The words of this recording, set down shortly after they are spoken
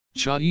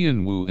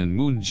Chae-yeon and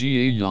Moon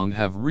Jae-young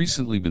have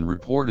recently been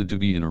reported to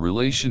be in a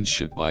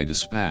relationship by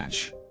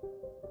Dispatch.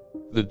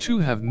 The two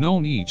have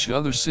known each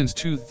other since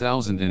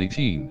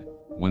 2018,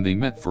 when they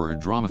met for a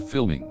drama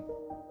filming.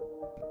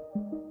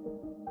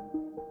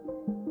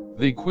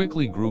 They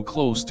quickly grew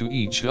close to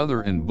each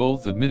other and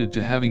both admitted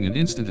to having an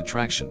instant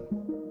attraction.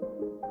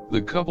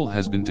 The couple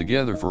has been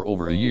together for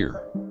over a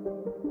year.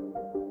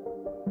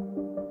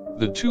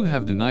 The two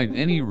have denied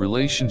any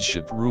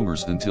relationship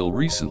rumors until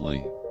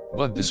recently,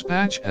 but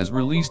Dispatch has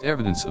released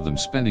evidence of them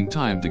spending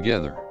time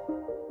together.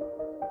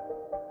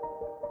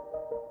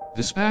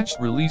 Dispatch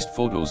released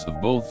photos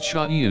of both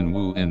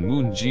Chae-yeon and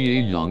Moon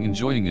Jae-young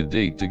enjoying a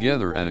date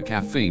together at a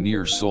cafe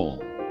near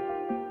Seoul.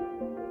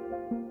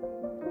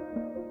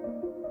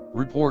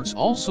 Reports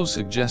also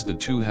suggest the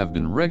two have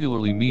been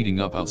regularly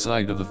meeting up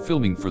outside of the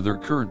filming for their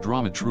current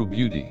drama True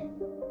Beauty.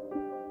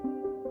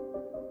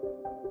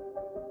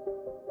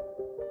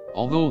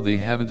 Although they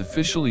haven't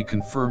officially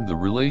confirmed the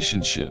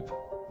relationship,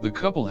 the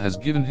couple has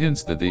given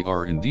hints that they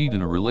are indeed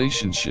in a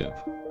relationship.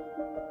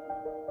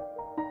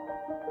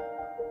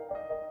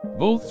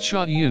 Both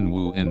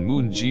Chae-yeon and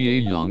Moon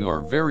Jae-young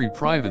are very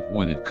private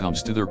when it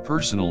comes to their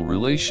personal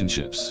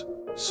relationships,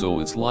 so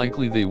it's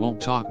likely they won't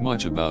talk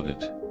much about it.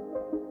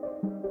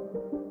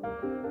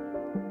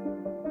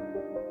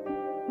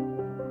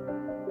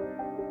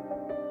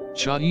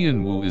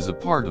 Chae-yeon is a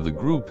part of the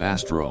group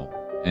Astro,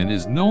 and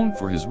is known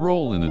for his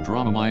role in the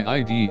drama My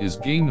ID is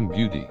Gangnam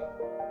Beauty.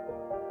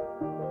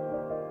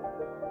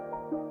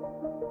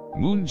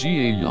 Moon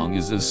Jae-young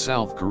is a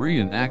South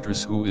Korean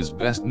actress who is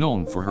best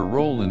known for her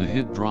role in the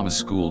hit drama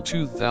School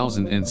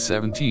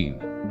 2017.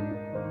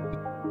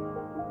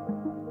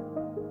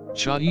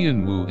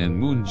 Chae-yeon and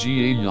Moon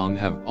Jae-young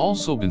have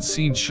also been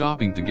seen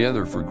shopping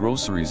together for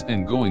groceries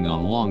and going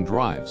on long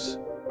drives.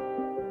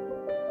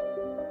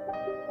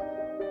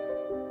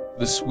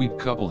 The sweet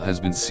couple has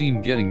been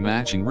seen getting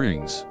matching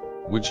rings,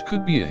 which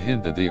could be a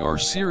hint that they are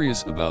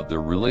serious about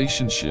their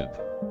relationship.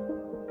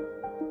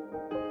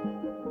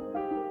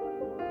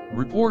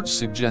 Reports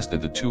suggest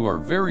that the two are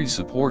very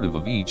supportive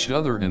of each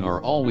other and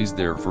are always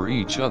there for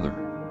each other.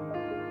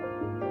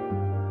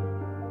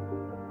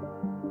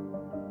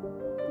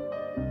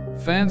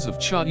 Fans of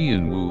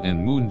Chae-yeon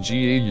and Moon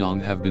Jae-young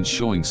have been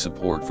showing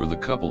support for the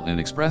couple and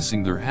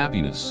expressing their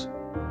happiness.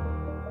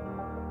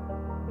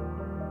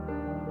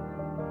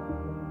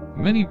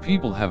 Many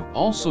people have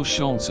also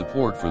shown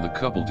support for the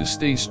couple to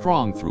stay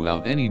strong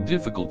throughout any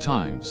difficult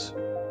times.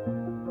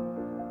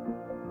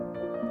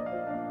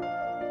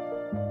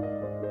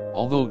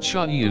 Although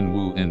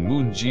Chae-yeon and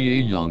Moon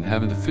Jae-young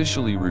haven't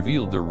officially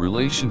revealed their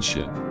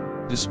relationship,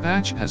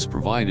 Dispatch has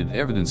provided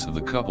evidence of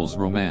the couple's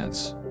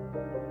romance.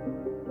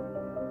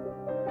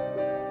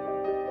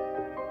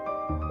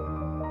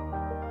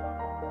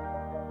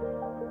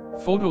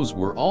 Photos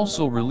were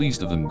also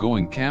released of them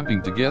going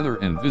camping together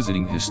and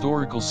visiting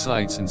historical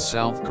sites in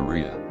South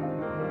Korea.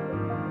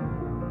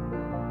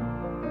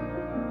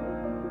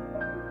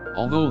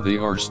 Although they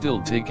are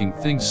still taking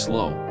things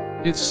slow,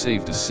 it's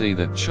safe to say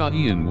that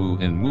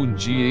Chae-yeon and Moon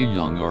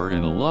Jae-young are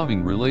in a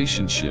loving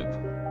relationship.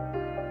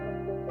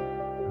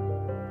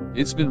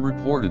 It's been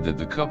reported that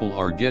the couple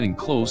are getting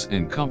close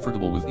and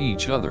comfortable with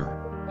each other,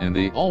 and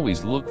they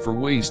always look for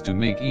ways to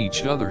make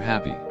each other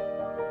happy.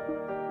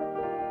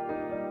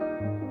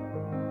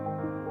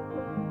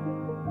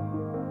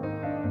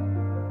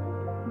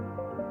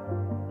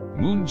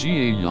 Moon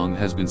Jae-young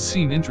has been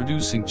seen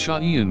introducing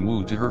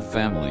Chae-yeon to her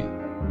family,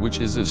 which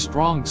is a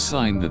strong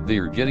sign that they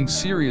are getting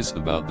serious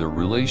about their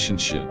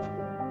relationship.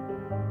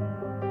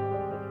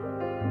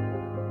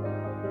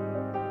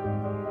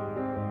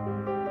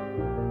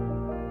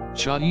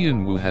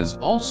 Chae-yeon has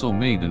also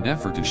made an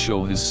effort to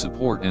show his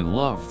support and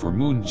love for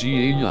Moon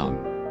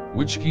Jae-young,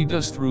 which he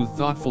does through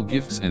thoughtful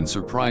gifts and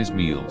surprise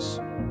meals.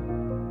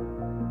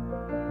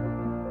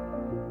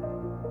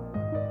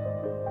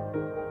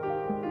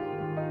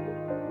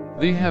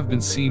 They have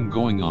been seen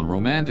going on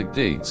romantic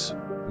dates,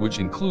 which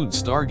include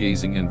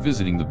stargazing and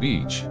visiting the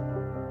beach.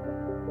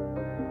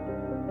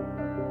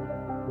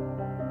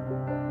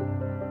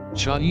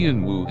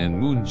 Chae-yeon and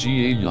Moon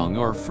Jae-young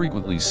are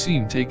frequently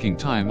seen taking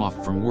time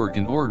off from work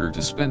in order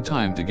to spend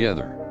time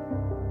together.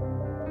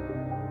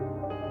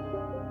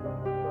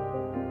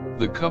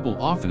 The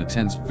couple often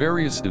attends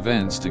various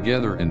events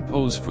together and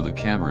pose for the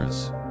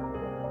cameras.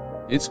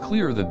 It's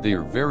clear that they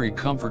are very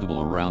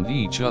comfortable around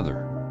each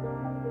other.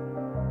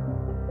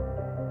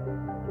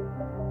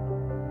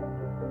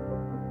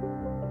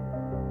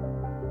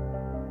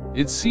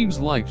 It seems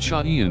like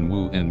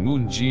Chae-yeon and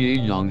Moon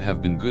Jae-young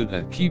have been good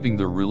at keeping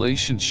their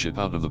relationship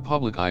out of the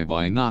public eye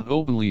by not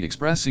openly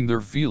expressing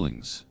their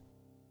feelings.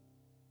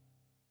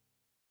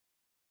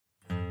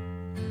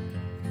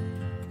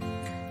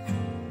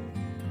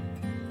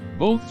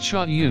 Both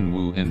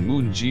Chae-yeon and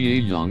Moon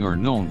Jae-young are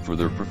known for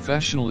their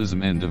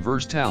professionalism and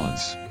diverse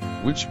talents,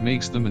 which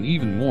makes them an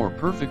even more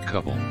perfect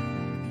couple.